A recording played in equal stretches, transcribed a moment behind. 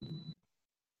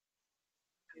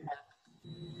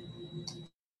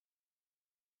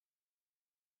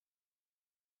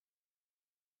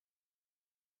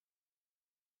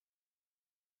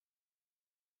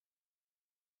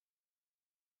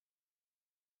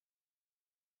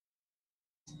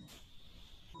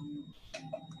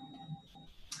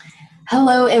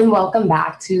Hello and welcome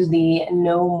back to the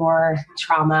No More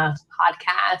Trauma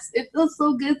podcast. It feels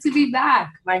so good to be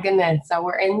back. My goodness. So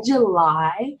we're in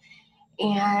July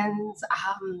and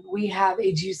we have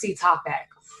a juicy topic.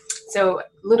 So,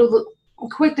 little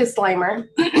quick disclaimer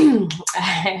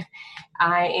I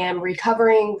am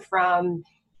recovering from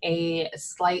a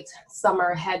slight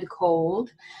summer head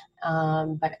cold,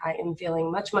 but I am feeling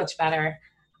much, much better.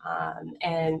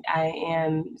 And I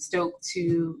am stoked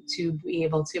to be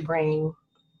able to bring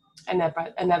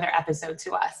another episode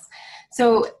to us.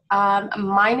 So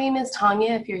my name is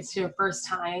Tanya, if it's your first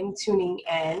time tuning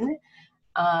in.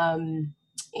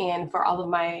 And for all of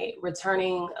my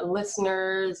returning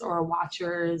listeners or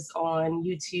watchers on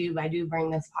YouTube, I do bring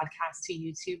this podcast to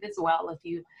YouTube as well if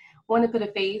you want to put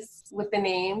a face with the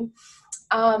name.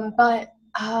 I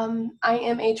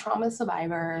am a trauma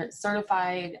survivor,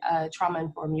 certified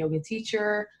trauma-informed yoga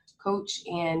teacher, coach,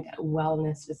 and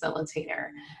wellness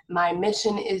facilitator. My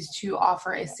mission is to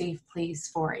offer a safe place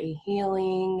for a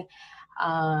healing,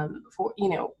 for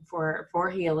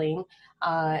healing,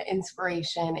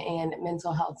 inspiration, and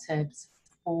mental health tips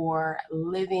for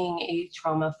living a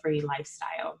trauma-free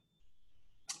lifestyle.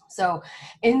 So,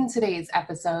 in today's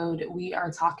episode, we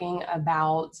are talking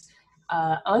about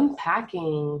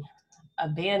unpacking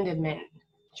abandonment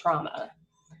trauma.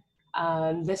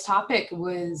 This topic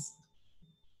was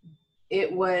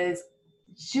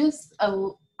just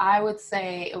I would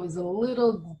say it was a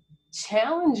little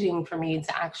challenging for me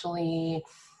to actually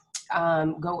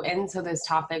go into this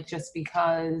topic just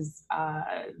because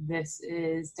this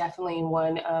is definitely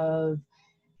one of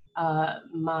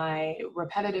my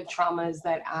repetitive traumas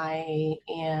that I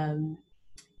am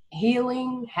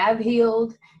healing, have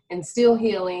healed, and still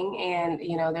healing. And,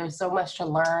 there's so much to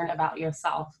learn about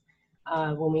yourself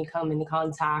when we come into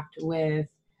contact with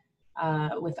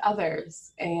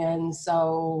others. And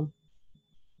so,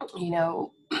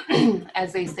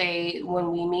 as they say,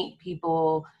 when we meet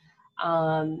people,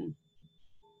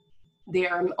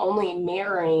 they're only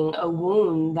mirroring a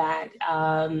wound that,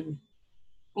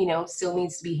 still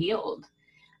needs to be healed.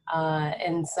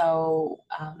 And so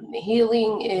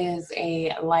healing is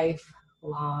a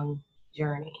lifelong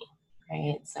journey,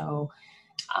 right? So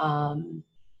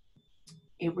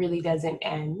it really doesn't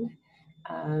end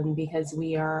because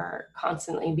we are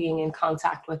constantly being in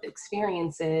contact with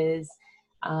experiences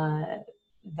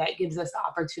that gives us the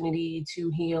opportunity to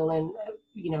heal and,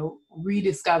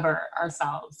 rediscover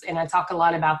ourselves. And I talk a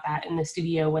lot about that in the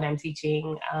studio when I'm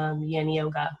teaching yin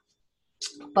yoga.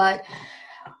 But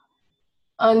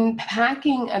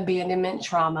unpacking abandonment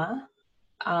trauma,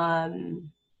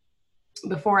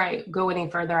 before I go any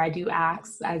further, I do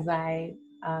ask, as I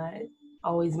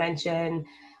always mention,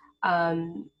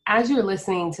 as you're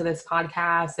listening to this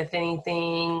podcast, if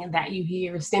anything that you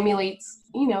hear stimulates,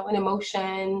 an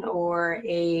emotion or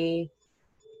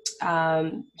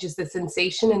just a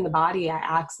sensation in the body, I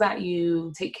ask that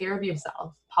you take care of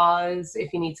yourself. Pause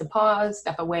if you need to pause,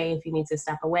 step away if you need to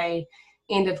step away,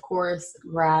 and of course,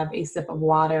 grab a sip of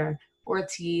water or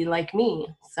tea like me.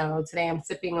 So today I'm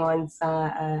sipping on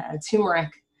a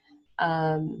turmeric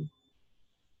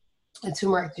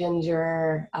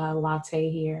ginger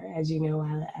latte here. As you know,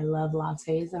 I love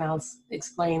lattes, and I'll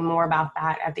explain more about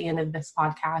that at the end of this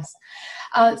podcast.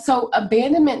 So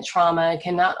abandonment trauma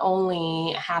can not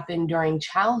only happen during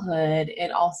childhood,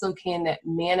 it also can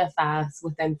manifest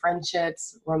within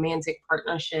friendships, romantic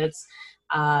partnerships,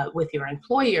 with your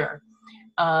employer.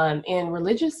 In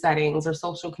religious settings or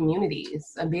social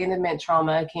communities, abandonment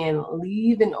trauma can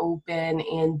leave an open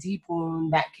and deep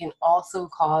wound that can also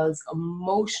cause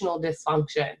emotional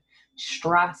dysfunction,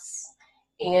 stress,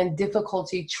 and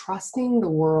difficulty trusting the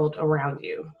world around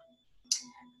you.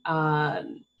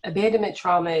 Abandonment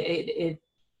trauma, it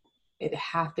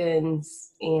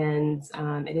happens, and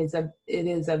it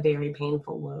is a very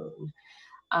painful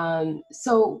wound.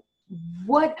 So,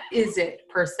 what is it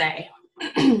per se?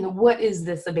 What is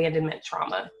this abandonment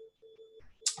trauma?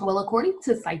 Well, according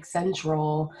to Psych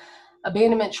Central,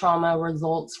 abandonment trauma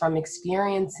results from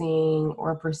experiencing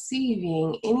or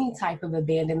perceiving any type of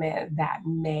abandonment that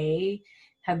may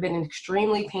have been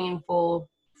extremely painful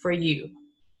for you.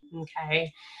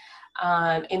 Okay.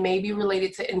 It may be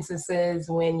related to instances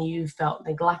when you felt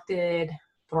neglected,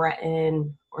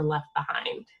 threatened, or left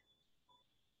behind.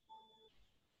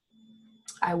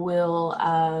 I will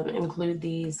include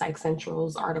the Psych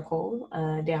Central's article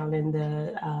down in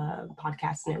the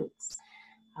podcast notes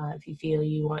if you feel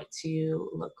you want to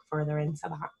look further into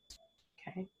that.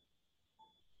 Okay.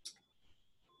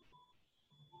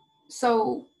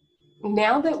 So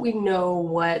now that we know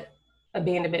what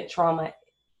abandonment trauma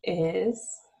is,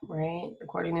 right?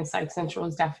 According to Psych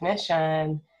Central's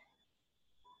definition,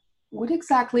 what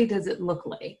exactly does it look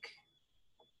like?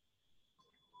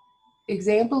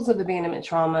 Examples of abandonment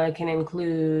trauma can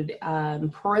include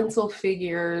parental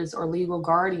figures or legal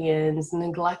guardians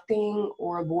neglecting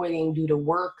or avoiding due to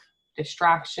work,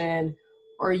 distraction,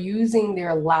 or using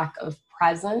their lack of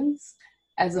presence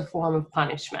as a form of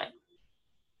punishment.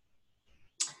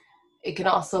 It can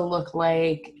also look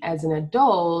like, as an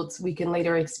adult, we can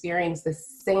later experience the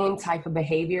same type of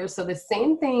behavior. So the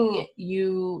same thing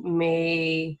you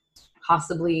may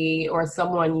possibly, or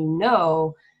someone you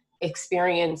know,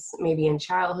 experience maybe in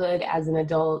childhood, as an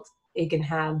adult, it can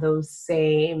have those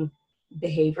same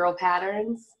behavioral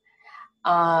patterns,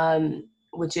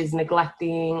 which is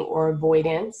neglecting or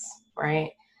avoidance,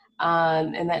 right?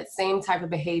 And that same type of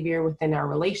behavior within our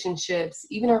relationships,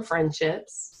 even our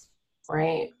friendships,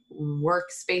 right?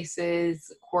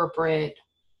 Workspaces, corporate,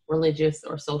 religious,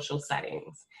 or social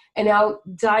settings. And I'll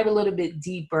dive a little bit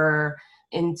deeper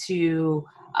into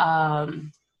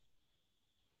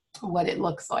what it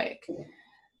looks like.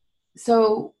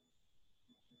 So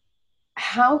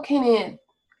how can it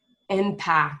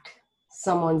impact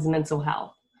someone's mental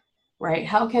health, right?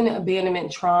 How can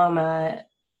abandonment trauma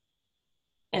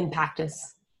impact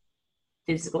us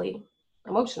physically,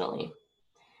 emotionally?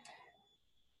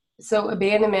 So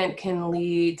abandonment can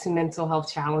lead to mental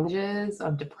health challenges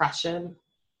of depression,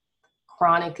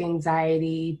 chronic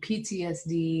anxiety,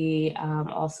 PTSD,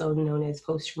 also known as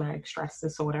post-traumatic stress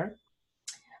disorder,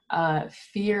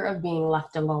 fear of being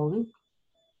left alone,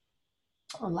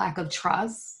 a lack of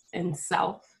trust in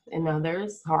self and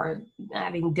others,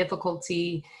 having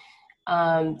difficulty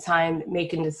time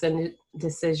making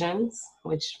decisions,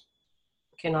 which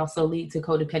can also lead to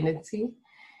codependency.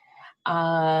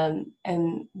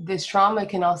 And this trauma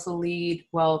can also lead,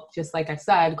 well, just like I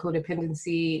said,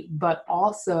 codependency, but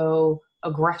also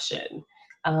aggression,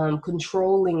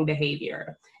 controlling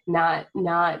behavior, not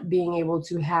being able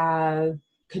to have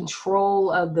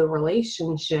control of the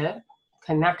relationship,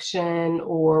 connection,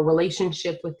 or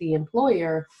relationship with the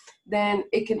employer. Then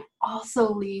it can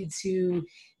also lead to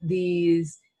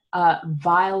these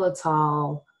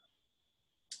volatile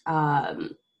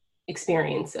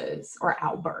experiences or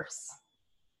outbursts.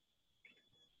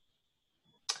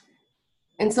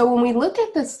 And so when we look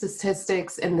at the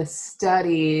statistics and the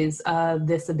studies of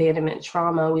this abandonment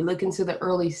trauma, we look into the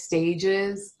early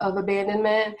stages of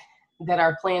abandonment that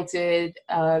are planted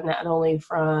not only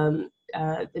from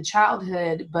the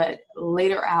childhood, but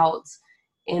later out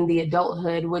in the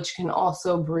adulthood, which can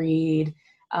also breed.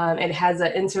 It has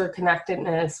an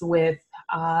interconnectedness with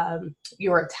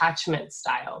your attachment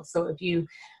style. So if you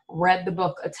read the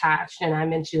book Attached, and I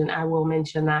will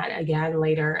mention that again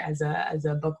later as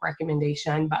a book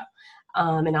recommendation, but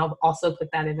and I'll also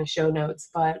put that in the show notes.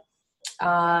 But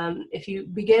if you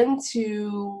begin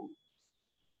to,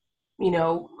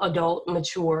 adult,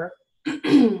 mature,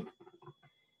 you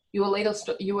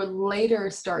will later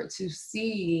start to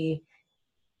see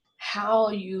how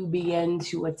you begin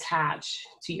to attach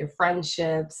to your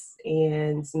friendships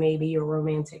and maybe your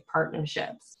romantic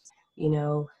partnerships.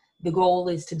 The goal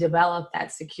is to develop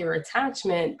that secure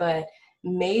attachment, but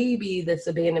maybe this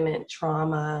abandonment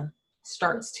trauma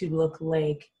starts to look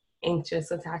like anxious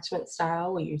attachment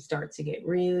style, where you start to get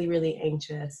really, really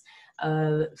anxious,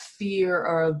 fear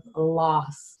of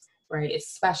loss, right?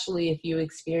 Especially if you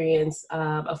experience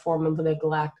a form of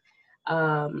neglect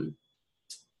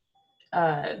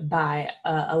by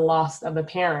a loss of a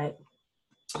parent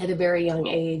at a very young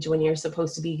age, when you're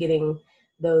supposed to be getting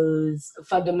those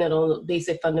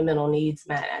basic fundamental needs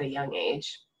met at a young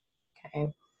age.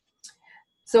 Okay.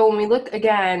 So when we look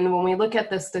at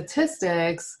the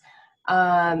statistics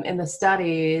and the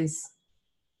studies,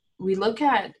 we look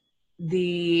at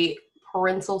the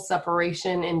parental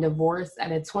separation and divorce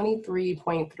at a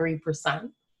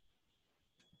 23.3%.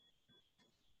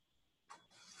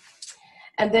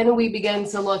 And then we begin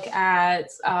to look at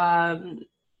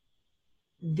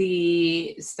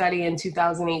the study in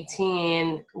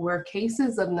 2018, where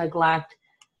cases of neglect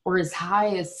were as high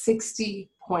as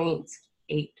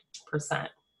 60.8%.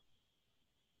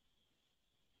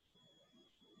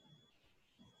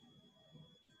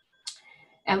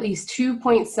 At least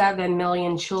 2.7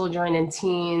 million children and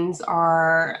teens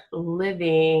are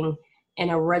living in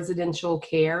a residential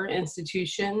care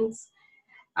institutions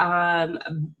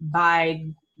by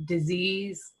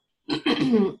disease.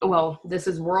 Well, this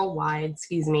is worldwide,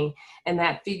 and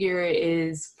that figure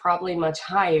is probably much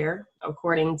higher,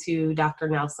 according to Dr.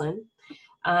 Nelson.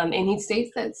 And he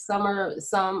states that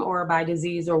some are by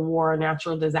disease or war or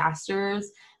natural disasters,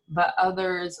 but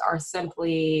others are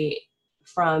simply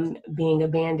from being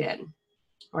abandoned,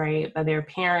 right, by their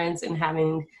parents and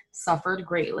having suffered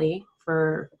greatly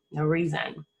for no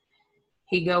reason.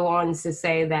 He goes on to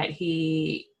say that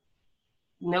he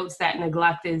notes that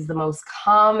neglect is the most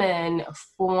common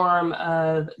form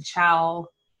of child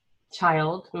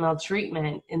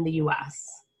maltreatment in the U.S.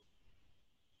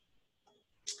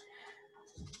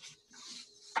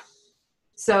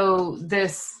 So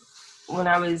when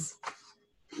I was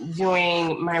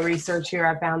doing my research here,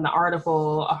 I found a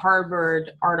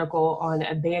Harvard article on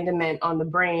abandonment on the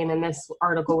brain, and this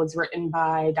article was written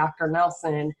by Dr.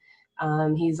 Nelson.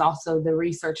 He's also the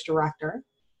research director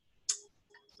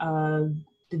of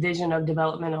Division of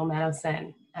Developmental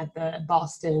Medicine at the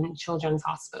Boston Children's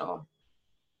Hospital.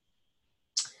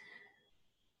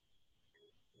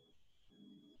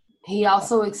 He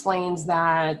also explains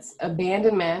that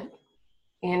abandonment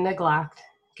and neglect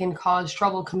can cause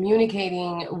trouble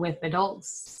communicating with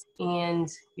adults and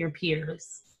your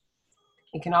peers.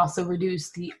 It can also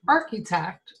reduce the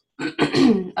architect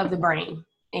of the brain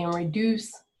and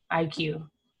reduce IQ.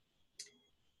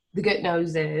 The good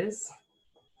news is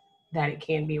that it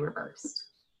can be reversed,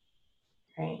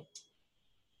 right?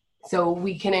 So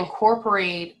we can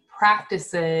incorporate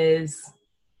practices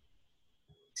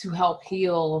to help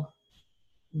heal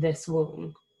this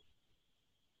wound.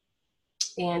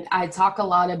 And I talk a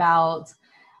lot about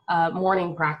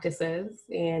morning practices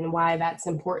and why that's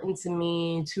important to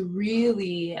me to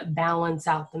really balance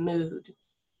out the mood,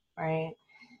 right?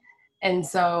 And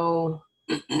so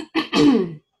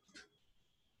when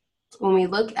we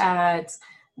look at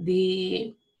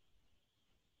the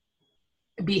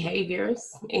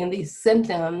behaviors and the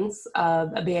symptoms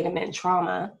of abandonment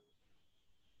trauma,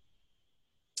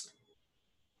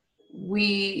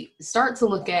 we start to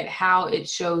look at how it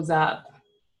shows up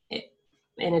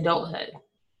in adulthood,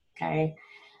 okay?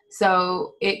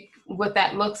 So what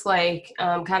that looks like,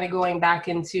 kind of going back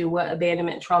into what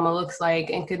abandonment trauma looks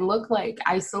like, and can look like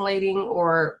isolating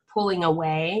or pulling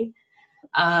away.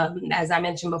 As I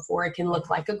mentioned before, it can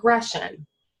look like aggression.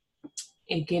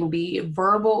 It can be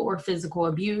verbal or physical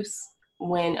abuse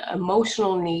when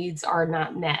emotional needs are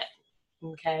not met.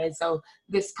 Okay, so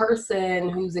this person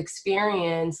who's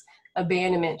experienced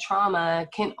abandonment trauma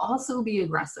can also be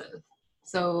aggressive.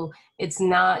 So it's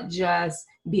not just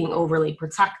being overly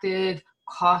protective,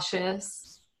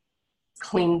 cautious,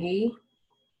 clingy,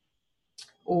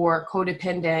 or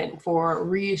codependent for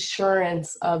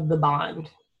reassurance of the bond,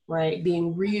 right?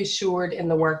 Being reassured in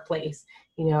the workplace.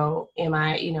 Am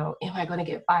I going to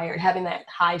get fired? Having that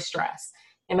high stress.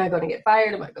 Am I going to get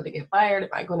fired? Am I going to get fired? Am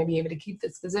I going to be able to keep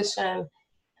this position?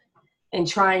 And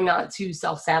trying not to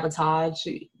self-sabotage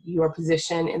your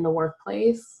position in the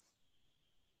workplace.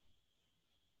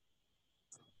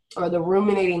 Or the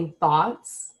ruminating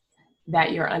thoughts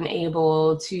that you're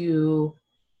unable to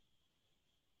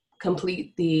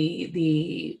complete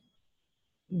the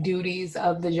duties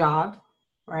of the job,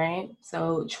 right?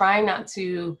 So try not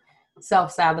to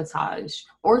self-sabotage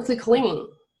or to cling,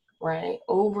 right?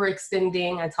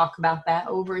 Overextending, I talk about that,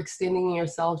 overextending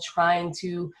yourself, trying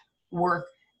to work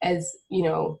as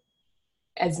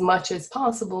much as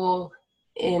possible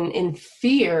in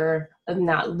fear of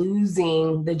not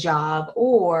losing the job,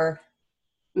 or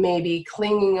maybe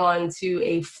clinging on to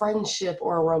a friendship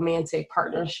or a romantic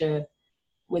partnership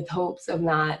with hopes of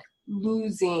not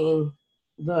losing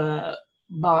the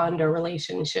bond or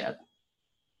relationship.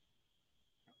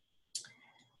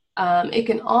 It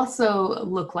can also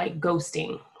look like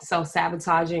ghosting,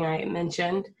 self-sabotaging, I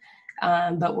mentioned,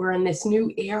 but we're in this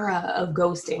new era of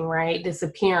ghosting, right?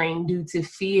 Disappearing due to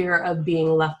fear of being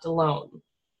left alone.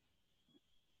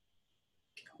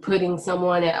 Putting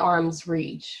someone at arm's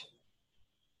reach,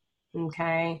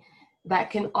 okay? That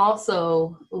can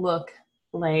also look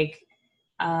like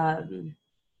abandonment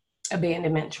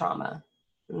trauma,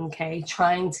 okay?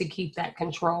 Trying to keep that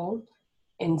control.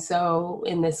 And so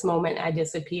in this moment, I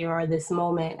disappear, or this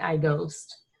moment, I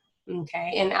ghost,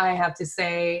 okay? And I have to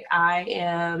say,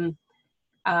 I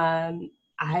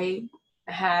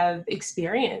have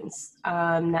experienced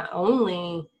not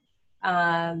only,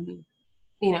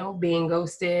 being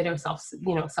ghosted or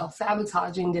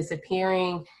self-sabotaging,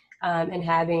 disappearing, and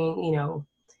having,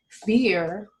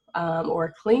 fear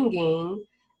or clinging.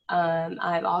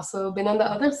 I've also been on the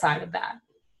other side of that.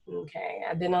 Okay,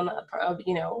 I've been on a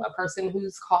person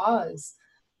who's caused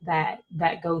that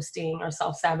ghosting or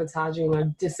self-sabotaging or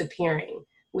disappearing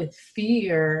with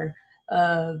fear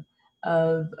of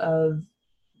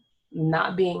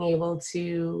not being able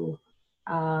to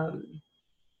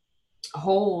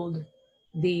hold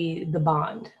the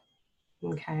bond.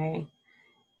 Okay,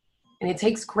 and it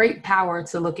takes great power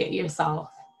to look at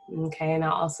yourself. Okay, and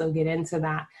I'll also get into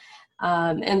that.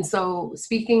 And so,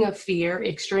 speaking of fear,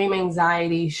 extreme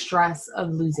anxiety, stress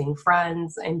of losing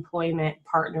friends, employment,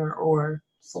 partner, or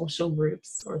social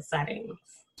groups or settings.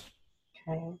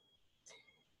 Okay.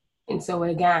 And so,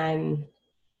 again,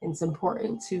 it's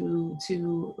important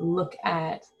to look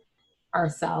at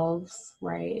ourselves,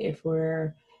 right? If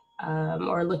we're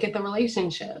or look at the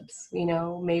relationships,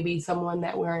 maybe someone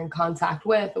that we're in contact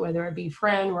with, whether it be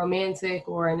friend, romantic,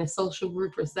 or in a social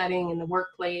group or setting in the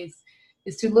workplace,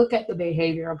 is to look at the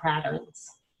behavioral patterns.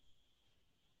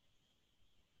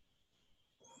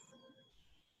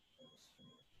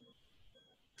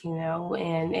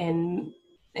 And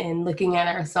looking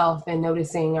at ourselves and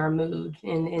noticing our mood.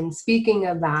 And speaking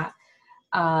of that,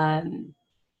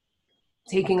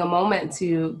 taking a moment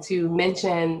to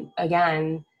mention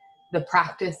again the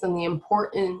practice and the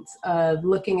importance of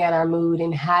looking at our mood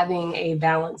and having a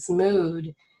balanced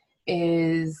mood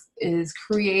is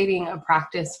creating a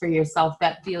practice for yourself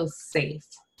that feels safe,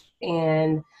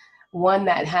 and one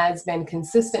that has been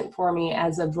consistent for me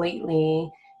as of lately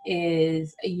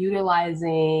is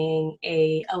utilizing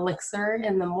a elixir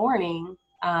in the morning,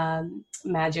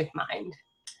 Magic Mind.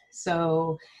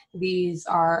 So these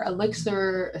are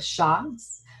elixir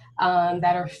shots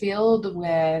that are filled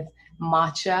with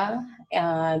matcha.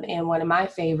 And one of my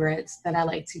favorites that I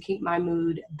like to keep my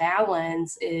mood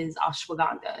balanced is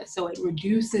ashwagandha. So it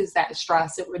reduces that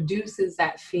stress, it reduces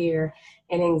that fear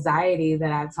and anxiety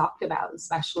that I've talked about,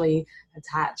 especially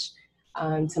attached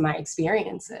to my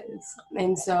experiences.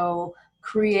 And so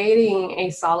creating a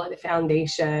solid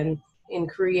foundation and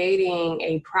creating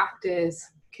a practice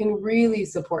can really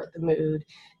support the mood.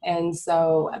 And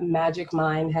so Magic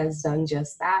Mind has done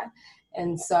just that.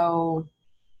 And so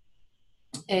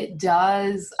it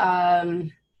does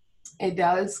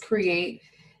create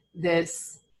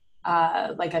this,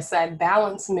 like I said,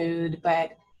 balanced mood,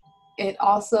 but it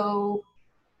also,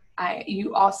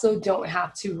 you also don't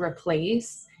have to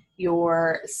replace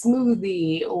your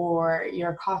smoothie or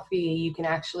your coffee. You can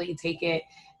actually take it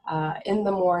in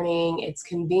the morning. It's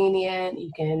convenient.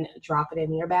 You can drop it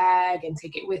in your bag and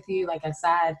take it with you. Like I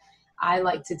said, I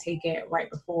like to take it right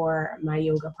before my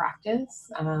yoga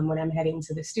practice. When I'm heading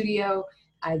to the studio,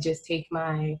 I just take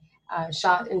my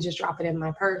shot and just drop it in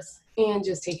my purse and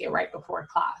just take it right before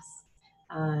class.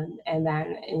 And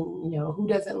then, who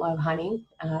doesn't love honey?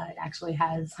 It actually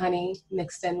has honey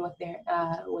mixed in with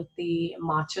the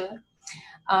matcha.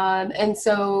 And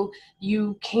so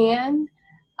you can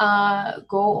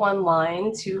go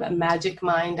online to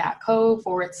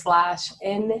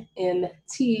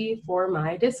magicmind.co/NMT for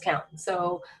my discount.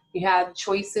 So you have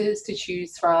choices to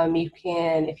choose from. You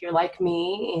can, if you're like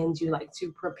me and you like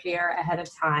to prepare ahead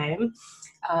of time,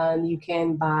 you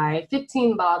can buy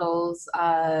 15 bottles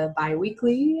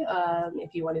bi-weekly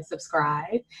if you want to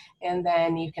subscribe. And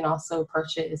then you can also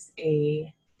purchase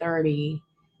a 30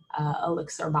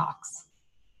 elixir box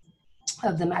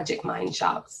of the Magic Mind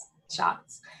shots.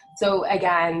 So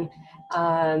again,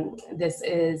 this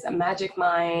is Magic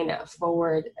Mind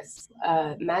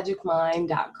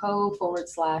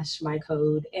magicmind.co/my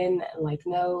code N like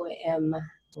no, M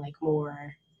like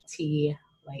more, T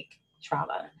like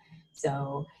trauma.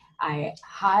 So I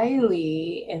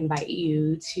highly invite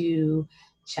you to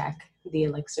check the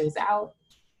elixirs out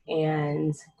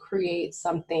and create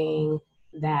something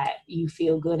that you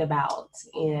feel good about.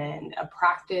 And a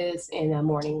practice and a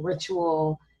morning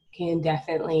ritual can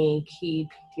definitely keep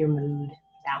your mood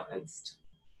balanced.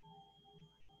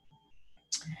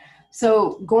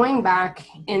 So going back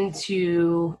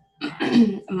into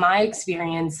my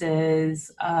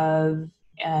experiences of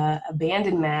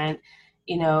abandonment,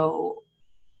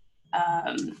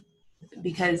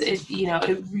 because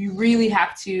you really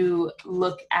have to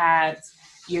look at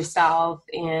yourself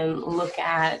and look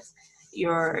at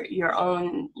your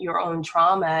own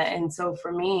trauma. And so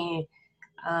for me,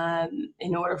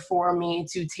 in order for me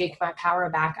to take my power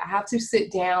back, I have to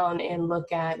sit down and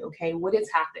look at, okay, what has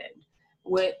happened?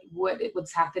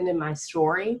 What's happened in my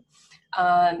story?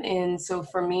 And so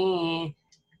for me,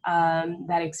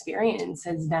 that experience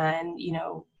has been,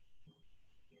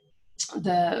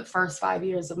 the first 5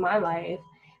 years of my life,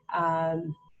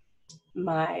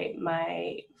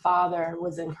 my father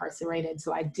was incarcerated,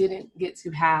 so I didn't get to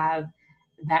have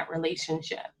that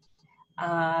relationship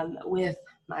with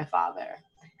my father.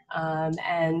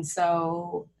 And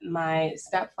so my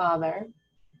stepfather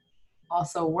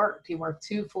also worked. He worked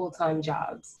 2 full-time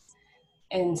jobs.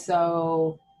 And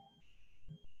so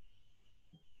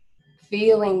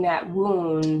feeling that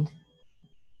wound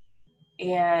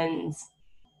and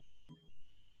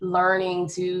learning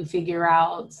to figure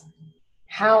out,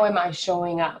 how am I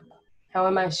showing up? How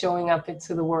am I showing up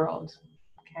into the world?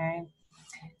 Okay.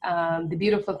 The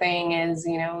beautiful thing is,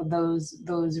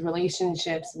 those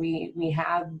relationships we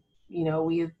have,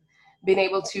 we've been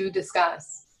able to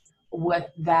discuss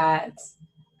what that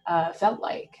felt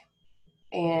like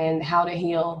and how to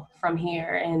heal from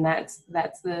here. And that's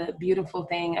the beautiful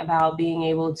thing about being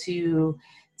able to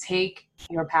take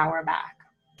your power back.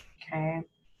 Okay.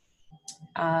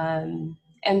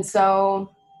 And so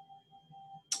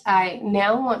I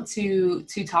now want to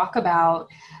talk about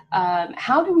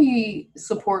how do we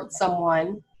support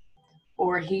someone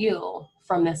or heal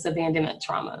from this abandonment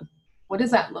trauma? What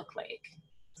does that look like?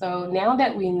 So now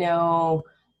that we know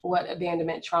what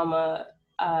abandonment trauma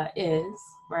is,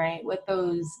 right, what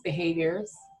those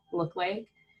behaviors look like,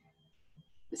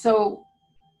 so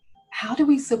how do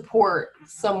we support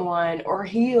someone or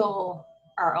heal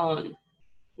our own?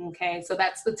 Okay, so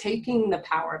that's the taking the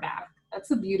power back. That's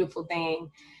the beautiful thing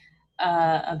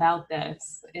about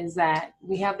this, is that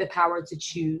we have the power to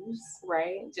choose,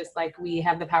 right? Just like we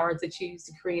have the power to choose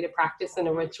to create a practice and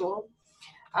a ritual.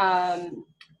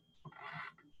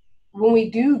 When we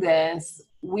do this,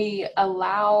 we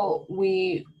allow,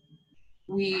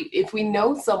 if we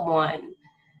know someone,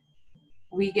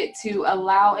 we get to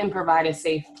allow and provide a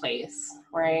safe place,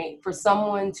 right? For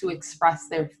someone to express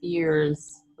their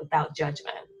fears without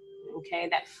judgment, okay?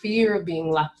 That fear of being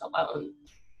left alone.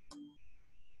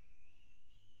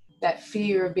 That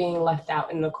fear of being left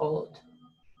out in the cold.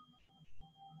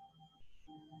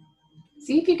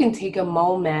 See if you can take a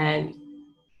moment,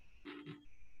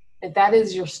 if that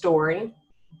is your story,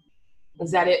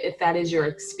 if that is your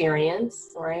experience,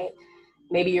 right?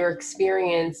 Maybe your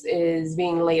experience is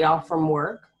being laid off from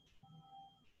work,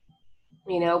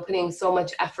 putting so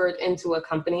much effort into a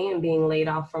company and being laid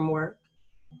off from work.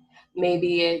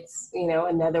 Maybe it's,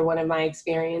 another one of my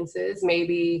experiences.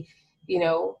 Maybe,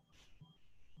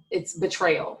 it's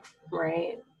betrayal,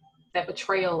 right? That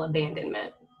betrayal,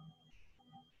 abandonment,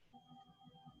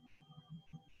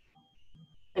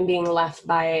 and being left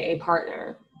by a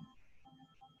partner.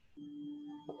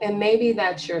 And maybe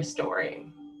that's your story.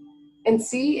 And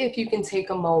see if you can take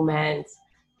a moment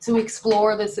to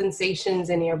explore the sensations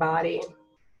in your body.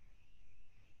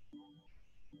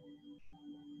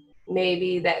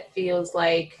 Maybe that feels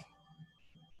like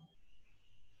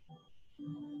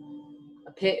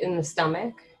a pit in the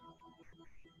stomach.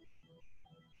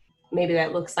 Maybe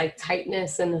that looks like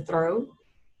tightness in the throat.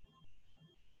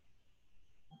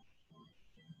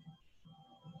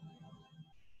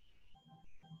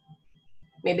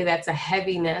 Maybe that's a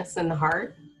heaviness in the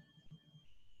heart,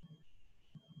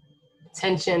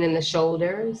 tension in the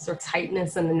shoulders, or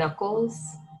tightness in the knuckles.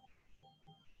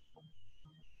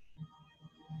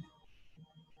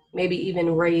 Maybe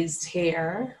even raised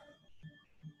hair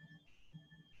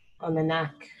on the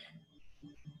neck.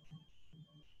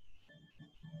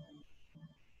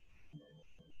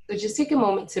 So just take a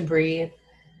moment to breathe.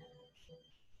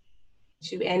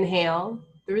 To inhale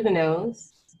through the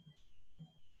nose.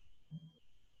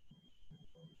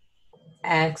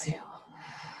 Exhale.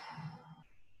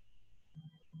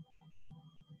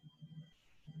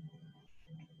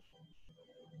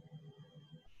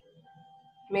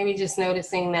 Maybe just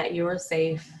noticing that you're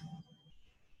safe,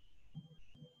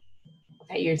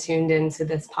 that you're tuned into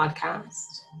this podcast.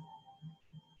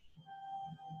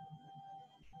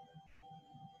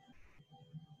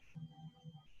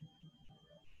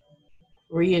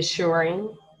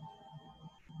 Reassuring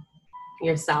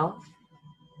yourself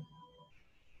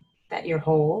that you're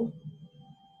whole,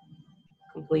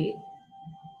 complete.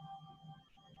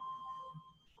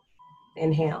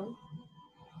 Inhale.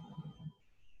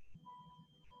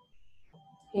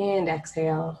 And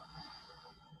exhale.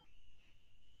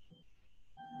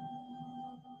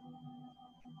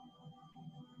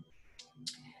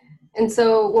 And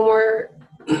so when we're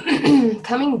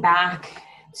coming back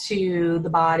to the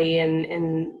body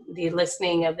and the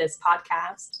listening of this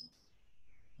podcast,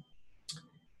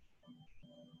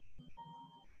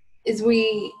 is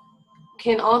we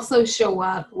can also show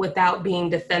up without being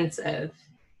defensive,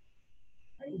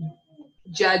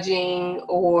 judging,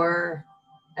 or,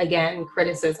 again,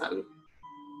 criticism.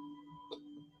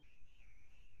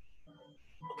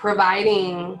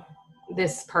 Providing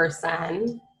this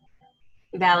person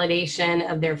validation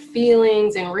of their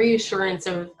feelings and reassurance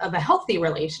of a healthy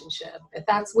relationship, if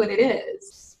that's what it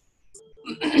is.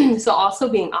 So also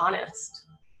being honest.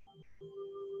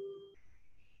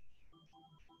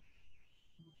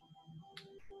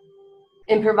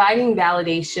 And providing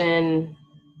validation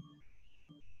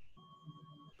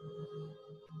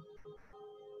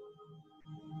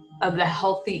of the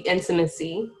healthy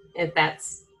intimacy, if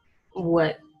that's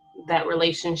what that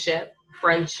relationship,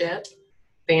 friendship,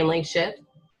 familyship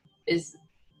is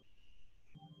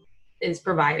is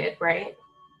provided, right?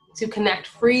 To connect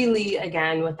freely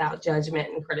again without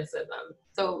judgment and criticism.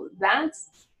 So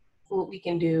that's what we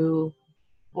can do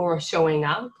when we're showing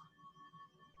up.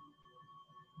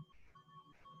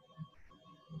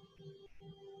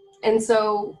 And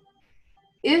so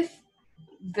if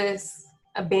this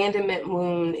abandonment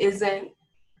wound isn't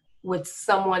with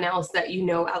someone else that you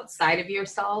know outside of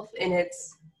yourself, and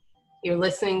you're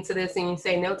listening to this and you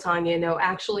say, no, Tanya, no,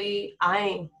 actually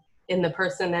I am the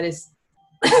person that is,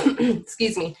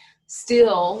 excuse me,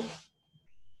 still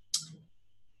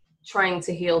trying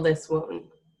to heal this wound.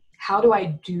 How do I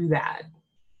do that?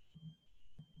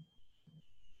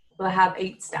 Well, I have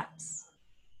 8 steps.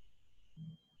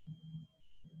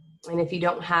 And if you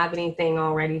don't have anything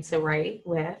already to write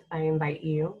with, I invite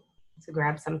you to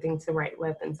grab something to write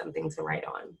with and something to write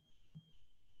on.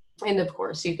 And of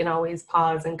course, you can always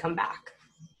pause and come back.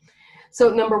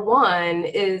 So number 1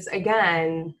 is,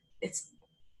 again, it's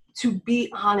to be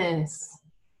honest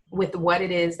with what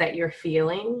it is that you're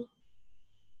feeling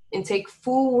and take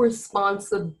full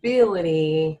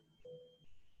responsibility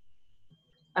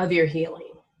of your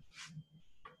healing.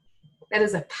 That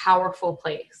is a powerful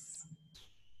place.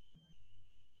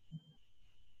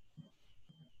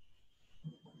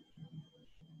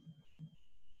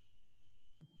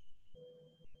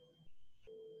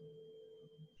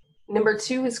 Number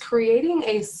 2 is creating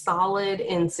a solid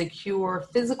and secure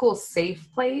physical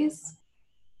safe place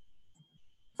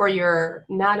for your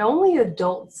not only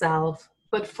adult self,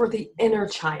 but for the inner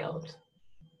child.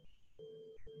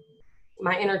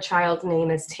 My inner child's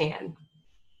name is Tan.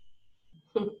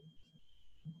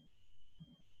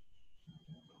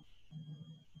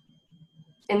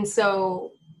 And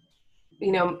so,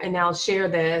 and I'll share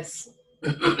this.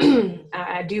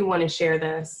 I do want to share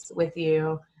this with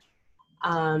you.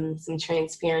 Some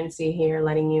transparency here,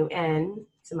 letting you in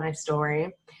to my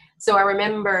story. So I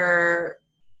remember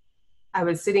I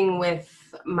was sitting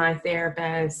with my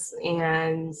therapist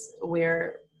and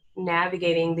we're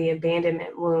navigating the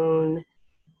abandonment wound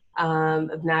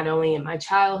of not only in my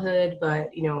childhood,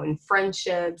 but, in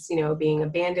friendships, being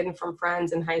abandoned from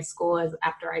friends in high school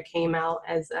after I came out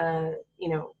as a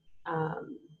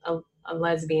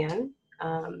lesbian,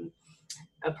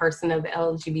 a person of the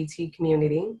LGBT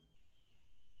community.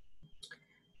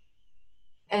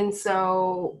 And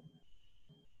so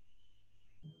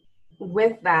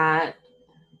with that,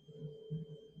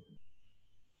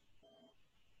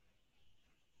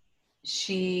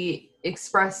 she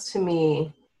expressed to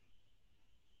me,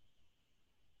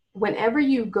 whenever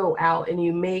you go out and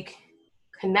you make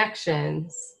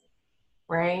connections,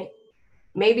 right?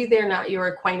 Maybe they're not your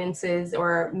acquaintances,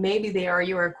 or maybe they are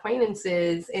your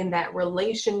acquaintances, and that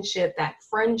relationship, that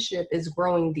friendship is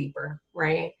growing deeper,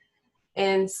 right?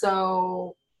 And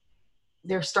so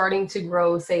they're starting to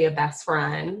grow, say, a best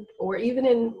friend, or even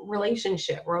in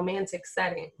relationship, romantic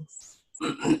settings.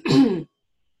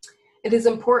 It is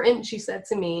important, she said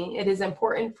to me, it is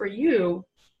important for you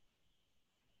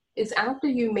is after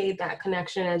you made that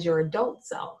connection as your adult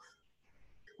self,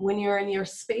 when you're in your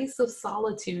space of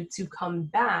solitude, to come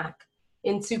back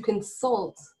and to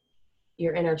consult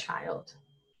your inner child.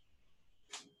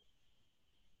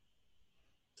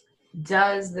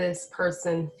 Does this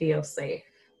person feel safe?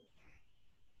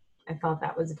 I thought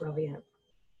that was brilliant.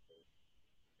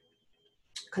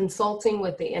 Consulting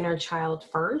with the inner child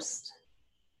first,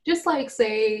 just like,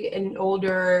 say, an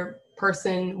older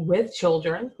person with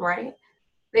children, right?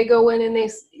 They go in and they,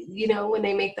 when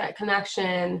they make that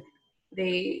connection,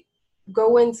 they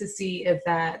go in to see if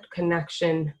that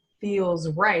connection feels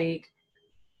right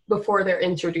before they're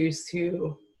introduced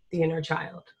to the inner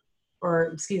child,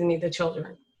 or the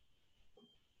children.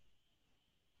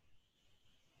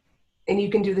 And you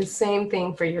can do the same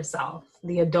thing for yourself,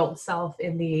 the adult self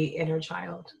and the inner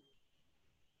child.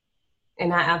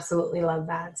 And I absolutely love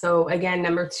that. So again,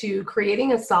 number 2,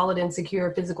 creating a solid and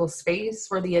secure physical space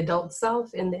for the adult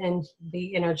self and the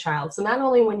inner child. So not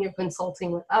only when you're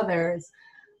consulting with others,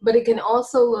 but it can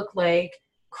also look like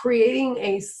creating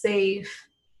a safe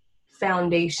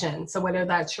foundation. So whether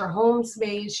that's your home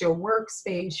space, your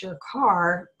workspace, your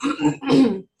car,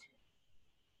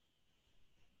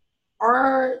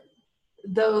 are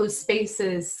those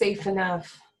spaces safe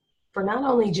enough for not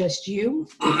only just you,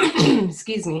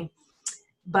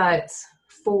 but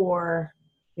for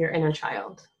your inner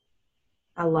child?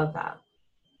 I love that.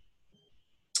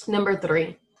 Number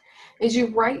 3 is you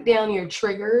write down your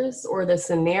triggers or the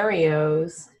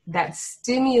scenarios that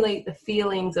stimulate the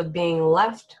feelings of being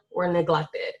left or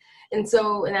neglected.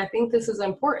 And I think this is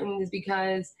important, is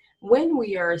because when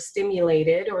we are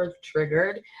stimulated or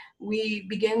triggered, we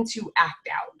begin to act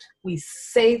out. We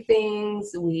say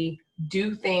things, we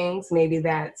do things, maybe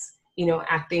that's,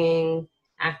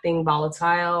 acting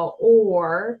volatile,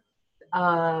 or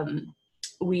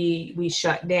we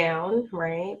shut down,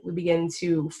 right? We begin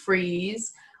to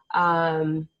freeze,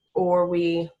 or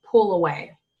we pull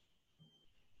away.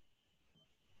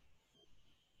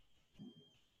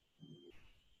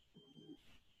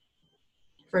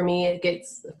 For me,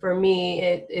 it's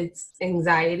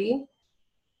anxiety.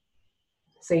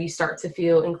 So you start to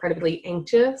feel incredibly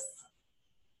anxious.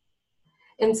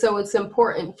 And so it's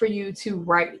important for you to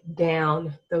write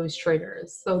down those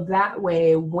triggers. So that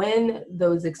way, when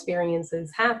those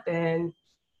experiences happen,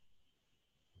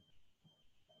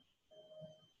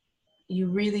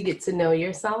 you really get to know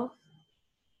yourself.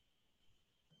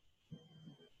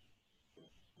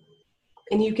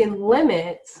 And you can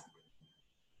limit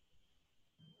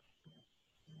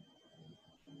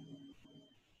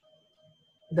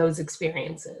those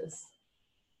experiences.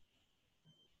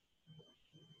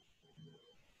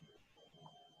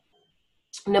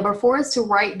 Number 4 is to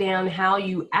write down how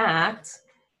you act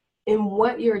and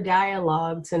what your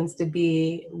dialogue tends to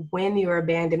be when your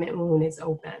abandonment wound is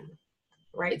open,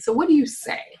 right? So what do you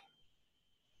say?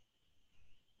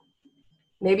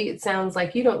 Maybe it sounds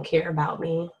like, you don't care about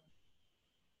me.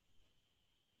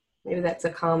 Maybe that's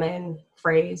a common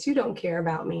phrase, you don't care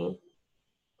about me.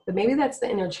 But maybe that's the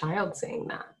inner child saying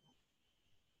that.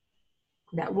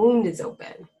 That wound is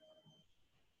open.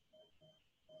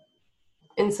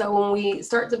 And so when we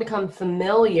start to become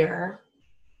familiar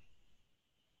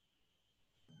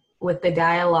with the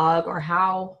dialogue or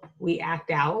how we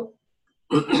act out,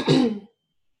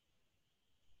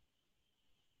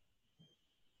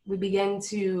 we begin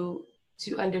to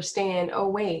understand, oh,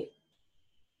 wait,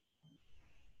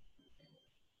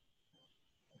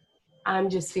 I'm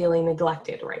just feeling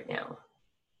neglected right now.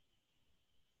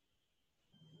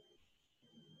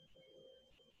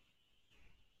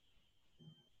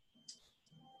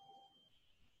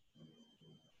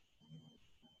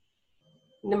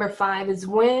 Number 5 is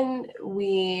when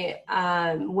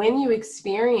you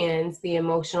experience the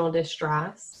emotional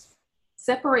distress,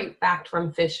 separate fact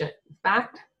from fiction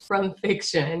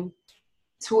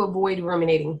to avoid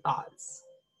ruminating thoughts.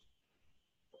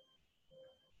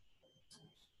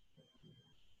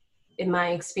 In my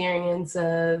experience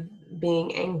of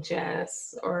being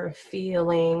anxious or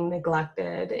feeling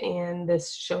neglected, and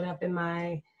this showed up in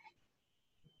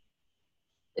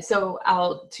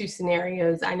two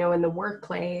scenarios. I know in the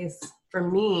workplace, for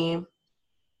me,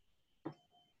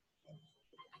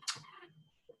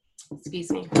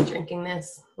 excuse me, I'm drinking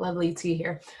this lovely tea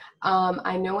here.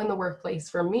 I know in the workplace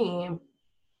for me,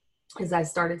 is I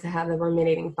started to have the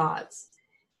ruminating thoughts.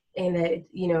 And it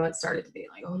started to be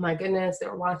like, oh my goodness,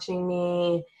 they're watching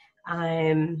me.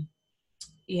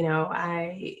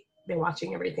 They're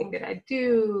watching everything that I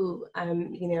do.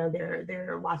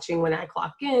 They're watching when I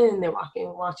clock in. They're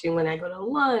watching when I go to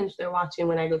lunch. They're watching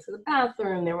when I go to the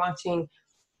bathroom. They're watching,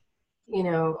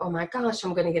 oh my gosh,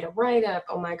 I'm going to get a write-up.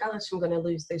 Oh my gosh, I'm going to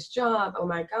lose this job. Oh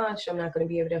my gosh, I'm not going to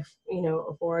be able to,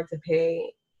 afford to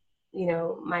pay,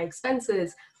 my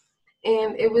expenses.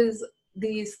 And it was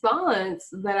these thoughts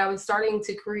that I was starting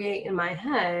to create in my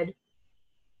head.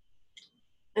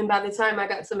 And by the time I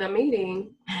got to my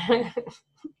meeting,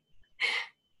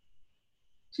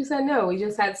 she said, no, we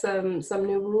just had some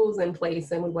new rules in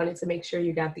place and we wanted to make sure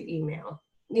you got the email,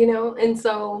 and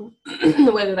so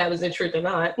whether that was the truth or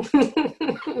not,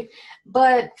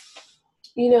 but,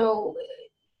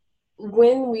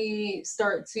 when we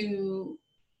start to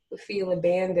feel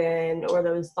abandoned or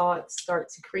those thoughts start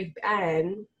to creep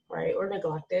in, right, or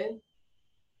neglected,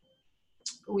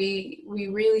 we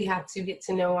really have to get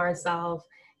to know ourselves,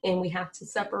 and we have to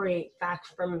separate fact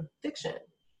from fiction.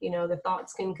 The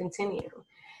thoughts can continue.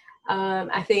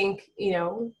 I think,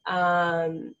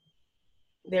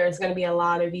 there's going to be a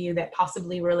lot of you that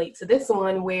possibly relate to this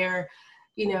one where,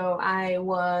 I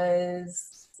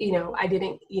was, I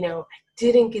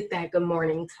didn't get that good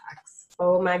morning text.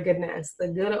 Oh my goodness, the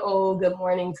good old good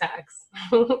morning text.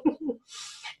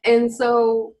 And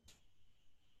so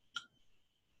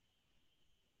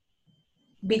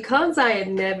because I had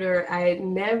never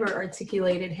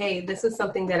articulated, hey, this is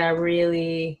something that I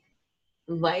really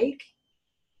like.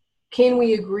 Can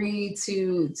we agree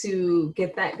to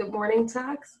get that good morning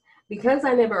text? Because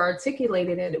I never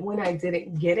articulated it, when I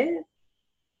didn't get it,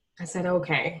 I said,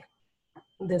 okay,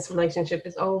 this relationship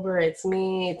is over. It's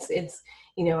me. It's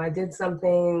I did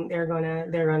something. They're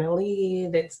gonna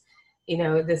leave. It's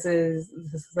this is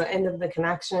the end of the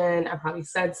connection. I probably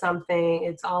said something.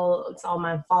 It's all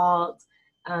my fault.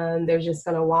 They're just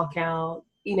gonna walk out.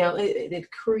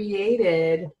 It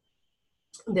created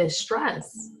this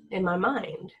stress in my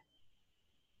mind.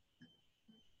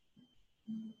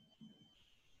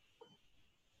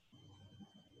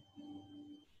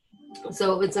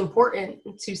 So it's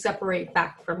important to separate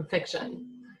fact from fiction,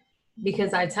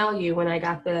 because I tell you, when I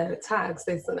got the text,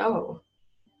 they said, oh,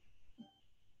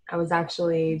 I was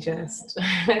actually just,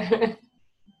 I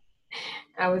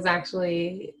was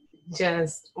actually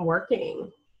just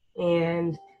working.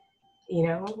 And, you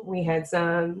know, we had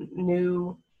some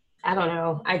new, I don't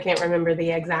know, I can't remember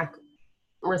the exact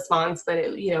response, but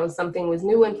it, you know, something was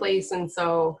new in place. And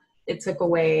so it took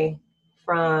away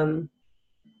from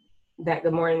that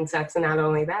good morning text. And not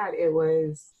only that, it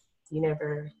was, you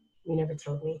never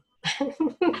told me.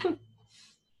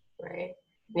 Right?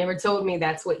 Never told me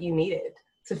that's what you needed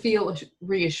to feel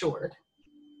reassured,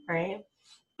 right?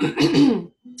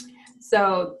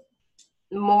 So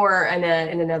more in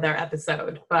another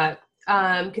episode, but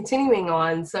continuing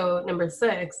on. So number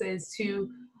 6 is to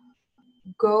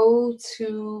go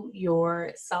to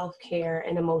your self-care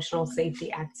and emotional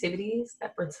safety activities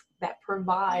that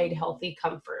provide healthy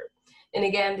comfort. And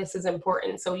again, this is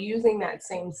important. So using that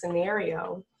same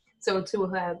scenario, so to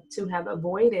have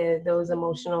avoided those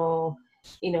emotional,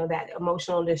 you know, that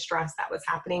emotional distress that was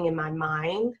happening in my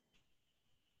mind,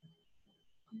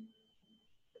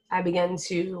 I began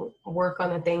to work on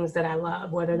the things that I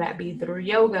love, whether that be through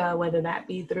yoga, whether that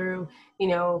be through, you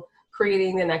know,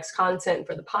 creating the next content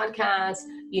for the podcast,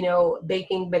 you know,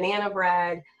 baking banana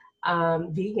bread,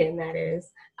 vegan, that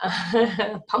is,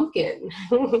 pumpkin.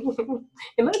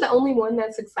 Am I the only one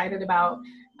that's excited about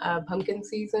pumpkin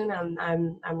season?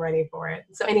 I'm ready for it.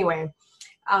 So anyway,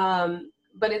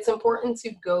 but it's important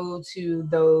to go to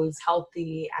those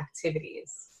healthy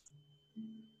activities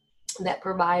that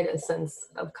provide a sense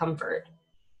of comfort.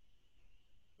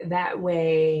 That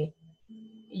way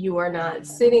you are not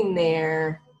sitting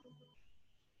there,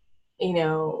 you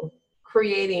know,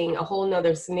 creating a whole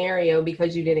nother scenario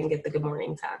because you didn't get the good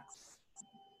morning text.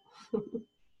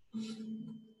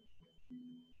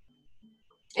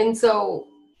 And so,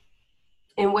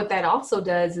 and what that also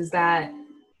does is that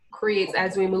creates,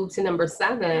 as we move to number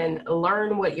 7,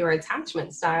 learn what your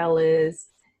attachment style is.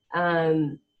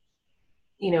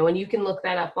 You know, and you can look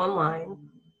that up online.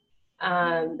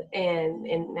 And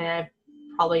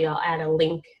probably I'll add a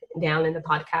link down in the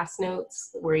podcast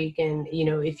notes where you can, you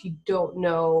know, if you don't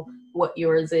know what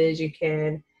yours is, you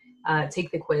can take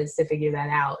the quiz to figure that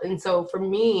out. And so for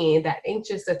me, that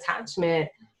anxious attachment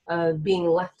of being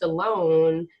left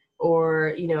alone,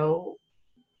 or,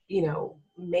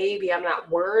 maybe I'm not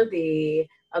worthy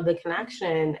of the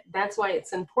connection. That's why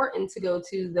it's important to go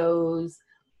to those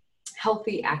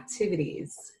healthy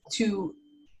activities to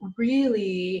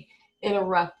really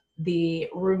interrupt the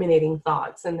ruminating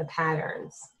thoughts and the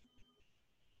patterns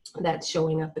that's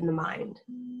showing up in the mind.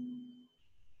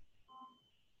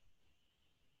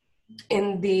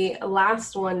 And the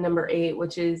last one, number 8,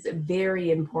 which is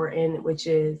very important, which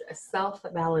is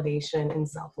self-validation and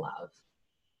self-love.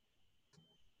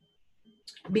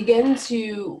 Begin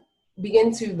to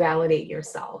validate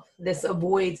yourself. This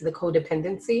avoids the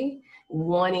codependency,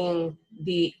 wanting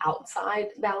the outside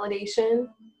validation.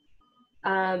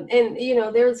 And, you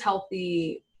know, there's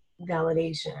healthy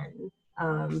validation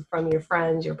from your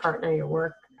friends, your partner, your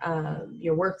work,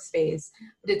 your workspace,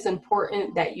 but it's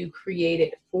important that you create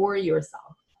it for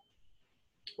yourself,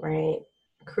 right?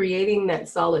 Creating that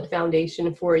solid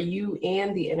foundation for you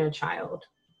and the inner child.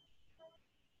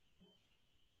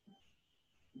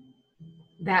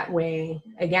 That way,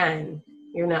 again,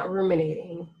 you're not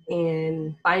ruminating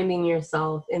and finding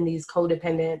yourself in these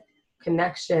codependent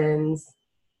connections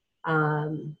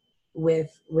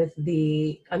with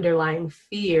the underlying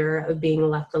fear of being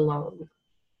left alone,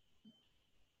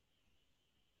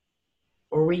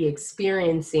 or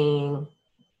re-experiencing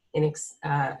an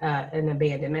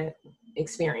abandonment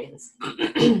experience.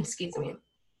 Excuse me,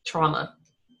 trauma.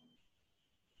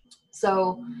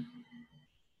 So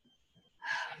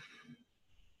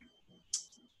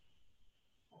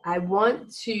I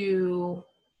want to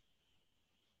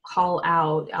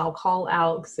I'll call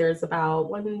out, because there's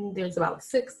about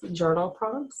 6 journal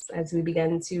prompts as we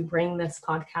begin to bring this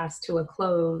podcast to a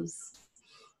close.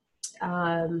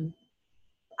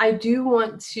 I do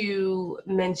want to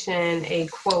mention a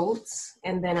quote,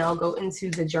 and then I'll go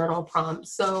into the journal prompt.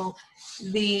 So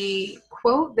the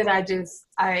quote that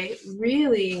I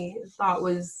really thought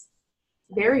was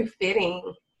very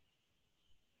fitting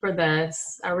for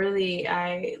this.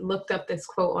 I looked up this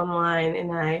quote online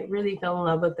and I really fell in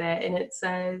love with it. And it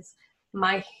says,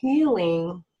 "My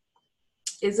healing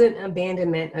isn't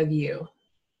abandonment of you.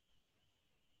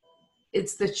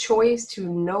 It's the choice to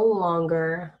no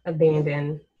longer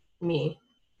abandon me."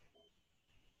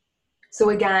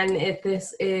 So again, if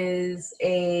this is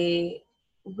a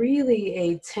really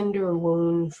a tender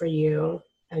wound for you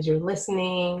as you're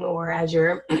listening or as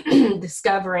you're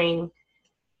discovering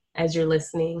as you're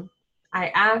listening.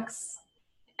 I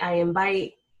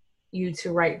invite you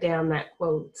to write down that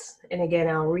quote. And again,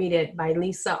 I'll read it by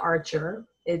Lisa Archer.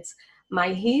 It's,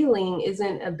 "My healing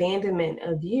isn't abandonment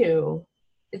of you.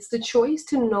 It's the choice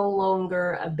to no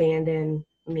longer abandon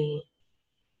me."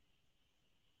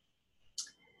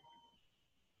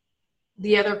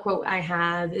 The other quote I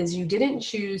have is, "You didn't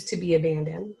choose to be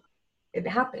abandoned. It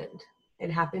happened.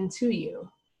 It happened to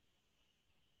you.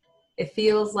 It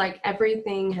feels like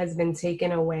everything has been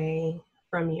taken away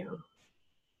from you.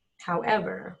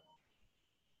 However,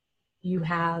 you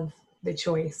have the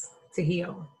choice to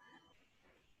heal."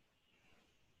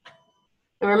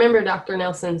 And remember, Dr.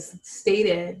 Nelson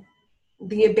stated,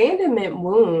 the abandonment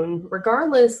wound,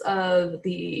 regardless of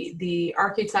the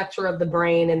architecture of the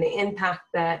brain and the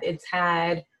impact that it's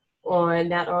had on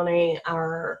not only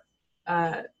our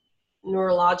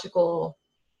neurological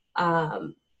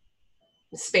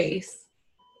space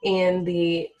and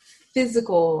the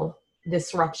physical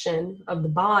disruption of the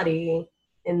body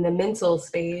in the mental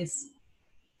space,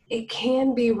 it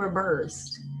can be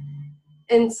reversed.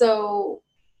 And so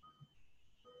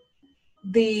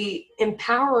the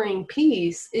empowering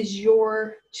piece is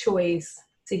your choice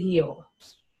to heal.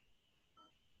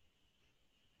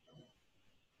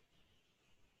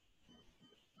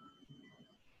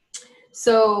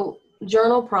 So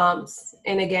journal prompts,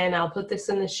 and again, I'll put this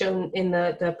in the show, in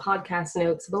the podcast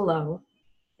notes below.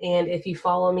 And if you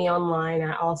follow me online,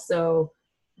 I also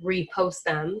repost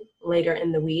them later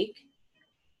in the week.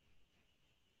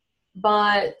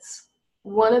 But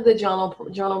one of the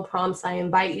journal prompts I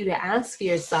invite you to ask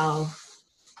yourself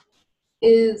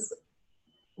is,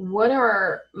 what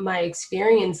are my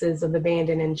experiences of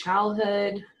abandon in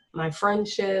childhood, my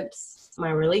friendships, my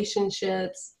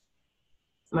relationships,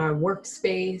 my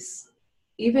workspace,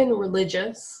 even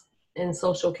religious and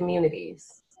social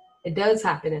communities? It does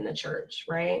happen in the church,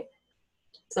 right?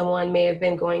 Someone may have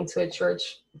been going to a church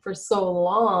for so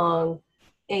long,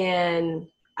 and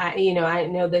I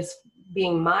know this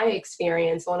being my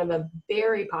experience, one of the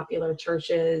very popular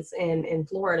churches in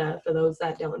Florida. For those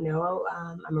that don't know,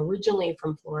 I'm originally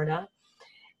from Florida,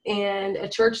 and a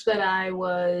church that I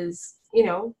was,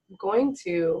 going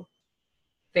to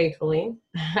faithfully,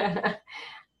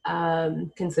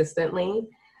 consistently.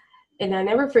 And I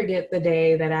never forget the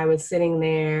day that I was sitting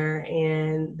there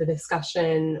and the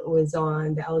discussion was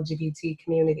on the LGBT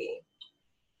community.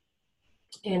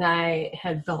 And I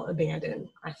had felt abandoned.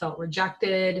 I felt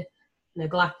rejected,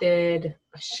 neglected,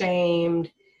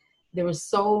 ashamed. There was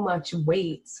so much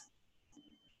weight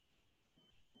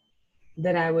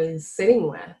that I was sitting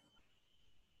with,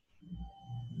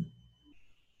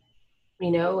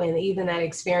 and even that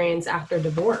experience after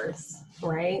divorce,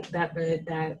 right?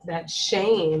 That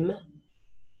shame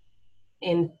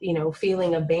and,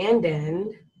 feeling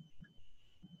abandoned,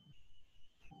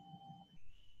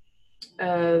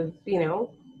 of,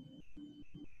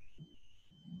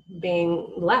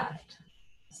 being left.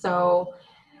 So,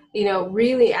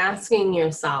 really asking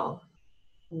yourself,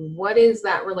 what is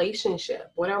that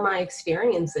relationship? What are my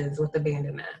experiences with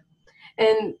abandonment?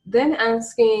 And then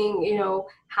asking,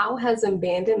 how has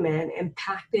abandonment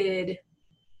impacted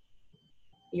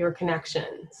your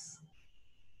connections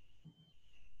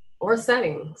or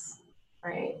settings,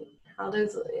 right? How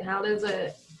does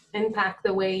it impact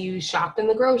the way you shop in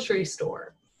the grocery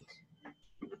store,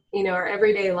 or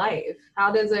everyday life?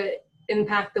 How does it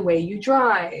impact the way you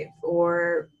drive,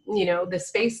 or, the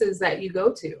spaces that you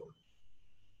go to?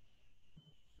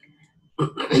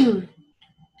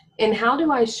 And how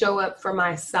do I show up for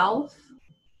myself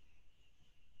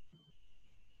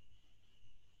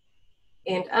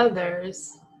and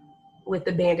others with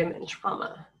abandonment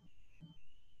trauma?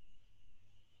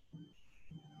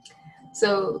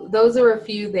 So those are a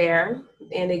few there.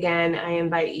 And again, I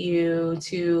invite you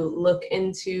to look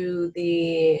into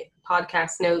the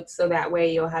podcast notes so that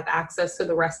way you'll have access to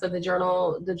the rest of the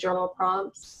journal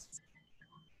prompts.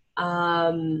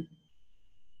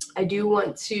 I do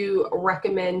want to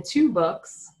recommend 2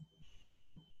 books.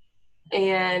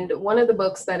 And one of the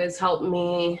books that has helped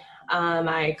me,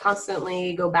 I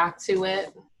constantly go back to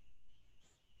it,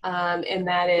 and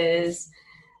that is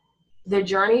The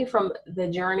Journey from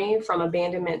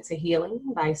Abandonment to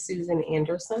Healing by Susan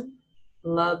Anderson.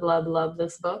 Love, love, love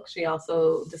this book. She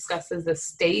also discusses the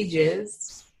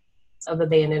stages of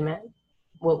abandonment,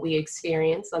 what we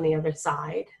experience on the other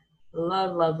side.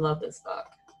 Love, love, love this book.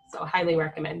 So highly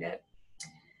recommend it.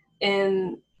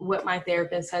 And what my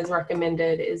therapist has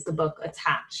recommended is the book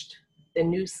Attached, The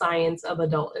New Science of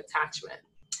Adult Attachment.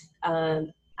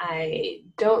 I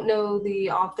don't know the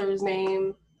author's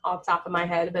name off the top of my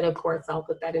head, but of course I'll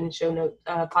put that in show note,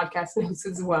 podcast notes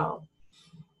as well.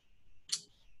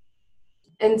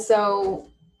 And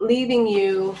so leaving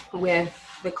you with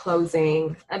the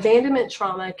closing, abandonment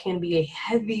trauma can be a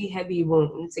heavy, heavy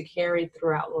wound to carry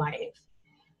throughout life.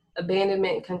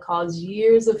 Abandonment can cause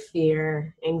years of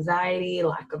fear, anxiety,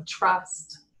 lack of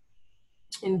trust,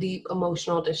 and deep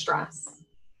emotional distress.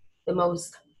 The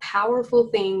most powerful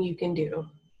thing you can do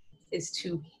is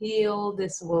to heal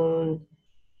this wound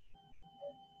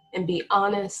and be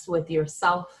honest with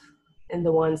yourself and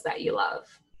the ones that you love.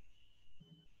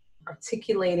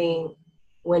 Articulating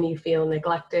when you feel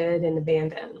neglected and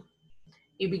abandoned.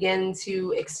 You can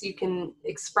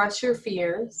express your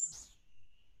fears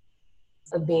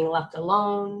of being left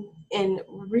alone and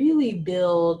really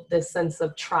build this sense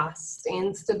of trust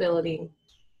and stability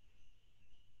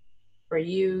for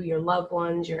you, your loved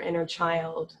ones, your inner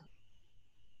child,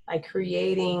 by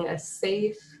creating a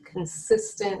safe,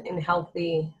 consistent, and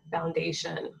healthy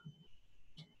foundation.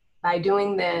 By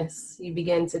doing this, you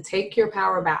begin to take your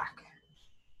power back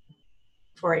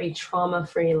for a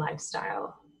trauma-free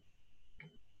lifestyle.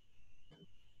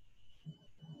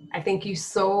 I thank you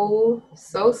so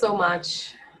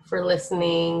much for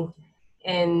listening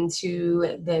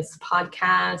into this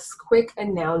podcast. Quick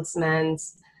announcement.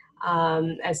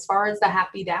 As far as the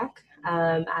Happy Deck,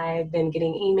 I've been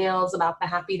getting emails about the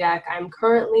Happy Deck. I'm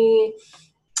currently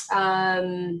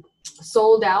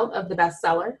sold out of the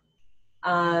bestseller,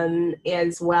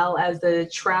 as well as the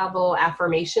travel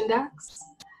affirmation decks.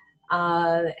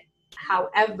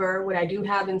 However, what I do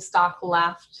have in stock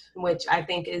left, which I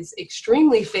think is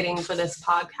extremely fitting for this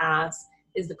podcast,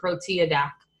 is the Protea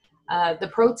deck. The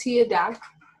Protea deck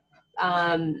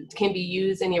can be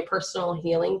used in your personal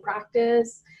healing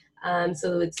practice.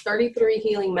 So it's 33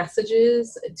 healing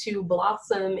messages to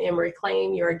blossom and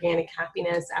reclaim your organic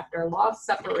happiness after loss,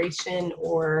 separation,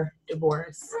 or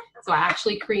divorce. So I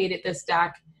actually created this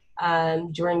deck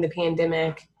during the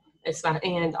pandemic,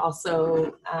 and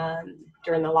also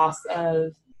during the loss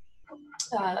of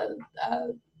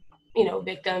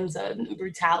victims of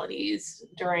brutalities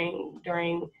during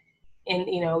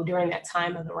that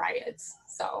time of the riots.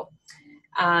 So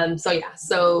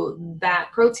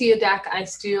that Protea deck, I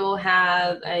still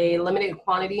have a limited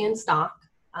quantity in stock.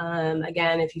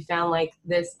 Again, if you found like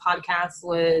this podcast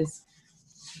was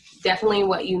definitely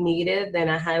what you needed, then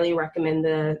I highly recommend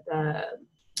the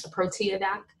Protea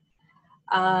deck.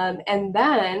 And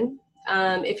then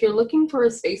if you're looking for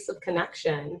a space of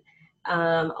connection,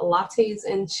 Lattes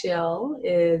and Chill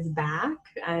is back.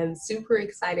 I'm super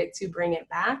excited to bring it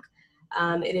back.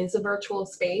 It is a virtual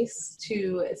space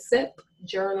to sip,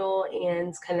 journal,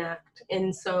 and connect.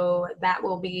 And so that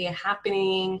will be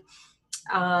happening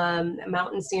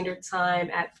Mountain Standard Time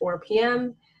at 4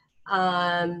 p.m.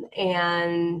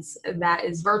 And that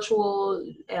is virtual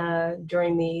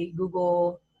during the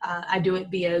Google. I do it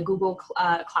via Google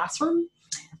Classroom,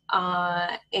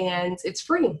 and it's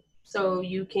free. So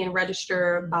you can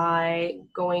register by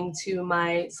going to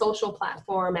my social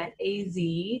platform at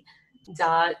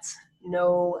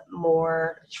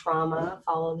az.nomoretrauma.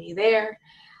 Follow me there.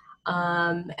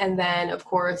 And then, of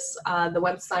course, the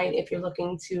website, if you're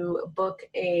looking to book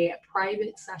a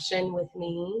private session with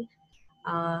me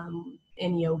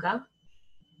in yoga.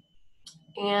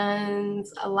 And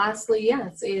lastly,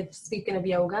 yes, speaking of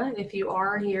yoga, if you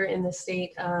are here in the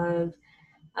state of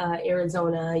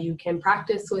Arizona, you can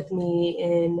practice with me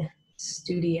in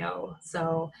studio.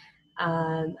 So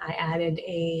I added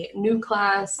a new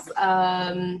class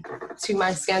to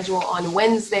my schedule on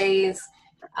Wednesdays,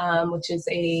 which is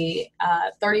a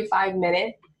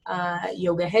 35-minute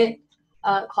yoga HIIT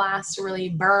class to really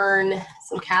burn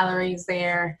some calories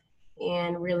there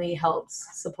and really helps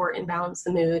support and balance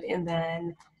the mood. And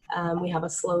then we have a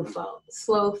slow flow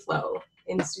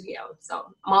in studio.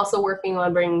 So I'm also working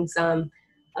on bringing some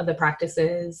of the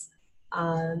practices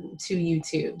to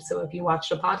YouTube. So if you watch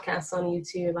the podcast on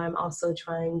YouTube, I'm also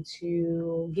trying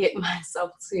to get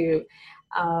myself to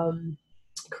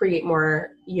create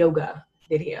more yoga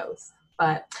videos.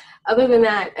 But other than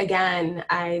that, again,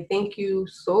 I thank you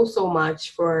so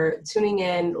much for tuning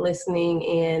in, listening,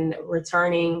 and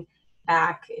returning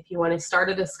back. If you want to start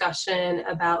a discussion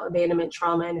about abandonment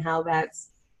trauma and how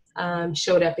that's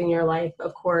showed up in your life,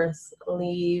 of course,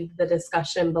 leave the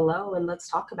discussion below and let's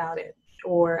talk about it.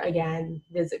 Or again,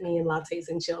 visit me in Lattes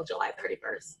and Chill July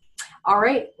 31st. All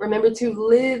right, remember to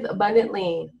live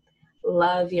abundantly,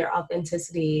 love your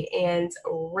authenticity, and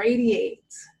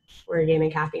radiate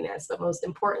organic happiness. But most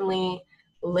importantly,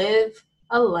 live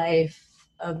a life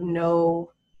of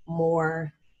no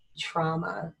more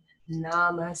trauma.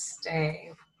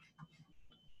 Namaste.